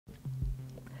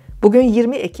Bugün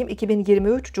 20 Ekim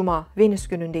 2023 Cuma, Venüs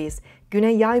günündeyiz.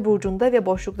 Güne Yay burcunda ve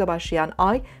boşlukta başlayan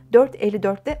Ay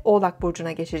 4.54'te Oğlak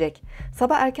burcuna geçecek.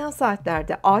 Sabah erken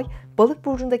saatlerde Ay, Balık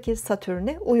burcundaki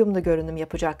Satürn'e uyumlu görünüm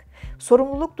yapacak.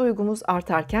 Sorumluluk duygumuz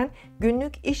artarken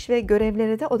günlük iş ve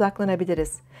görevlere de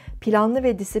odaklanabiliriz. Planlı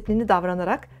ve disiplinli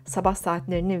davranarak sabah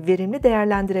saatlerini verimli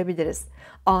değerlendirebiliriz.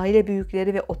 Aile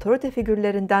büyükleri ve otorite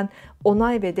figürlerinden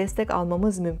onay ve destek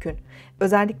almamız mümkün.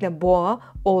 Özellikle Boğa,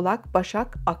 Oğlak,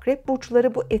 Başak, Akrep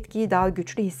burçları bu etkiyi daha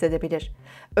güçlü hissedebilir.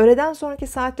 Öğleden sonraki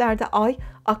saatlerde Ay,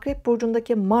 Akrep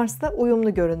burcundaki Mars'la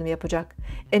uyumlu görünüm yapacak.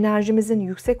 Enerjimizin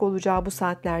yüksek olacağı bu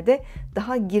saatlerde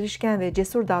daha girişken ve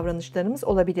cesur davranışlarımız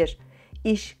olabilir.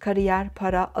 İş, kariyer,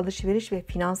 para, alışveriş ve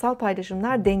finansal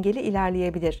paylaşımlar dengeli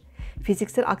ilerleyebilir.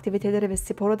 Fiziksel aktivitelere ve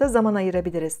spora da zaman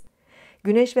ayırabiliriz.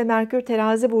 Güneş ve Merkür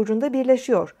Terazi burcunda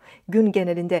birleşiyor. Gün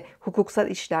genelinde hukuksal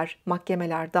işler,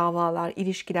 mahkemeler, davalar,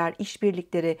 ilişkiler,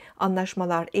 işbirlikleri,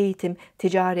 anlaşmalar, eğitim,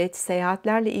 ticaret,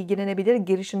 seyahatlerle ilgilenebilir,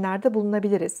 girişimlerde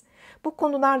bulunabiliriz. Bu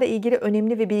konularla ilgili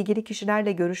önemli ve bilgili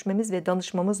kişilerle görüşmemiz ve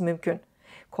danışmamız mümkün.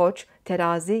 Koç,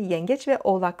 Terazi, Yengeç ve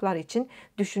Oğlaklar için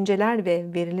düşünceler ve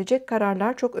verilecek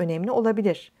kararlar çok önemli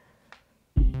olabilir.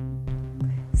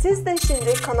 Siz de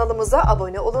şimdi kanalımıza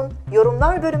abone olun,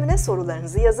 yorumlar bölümüne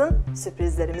sorularınızı yazın,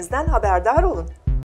 sürprizlerimizden haberdar olun.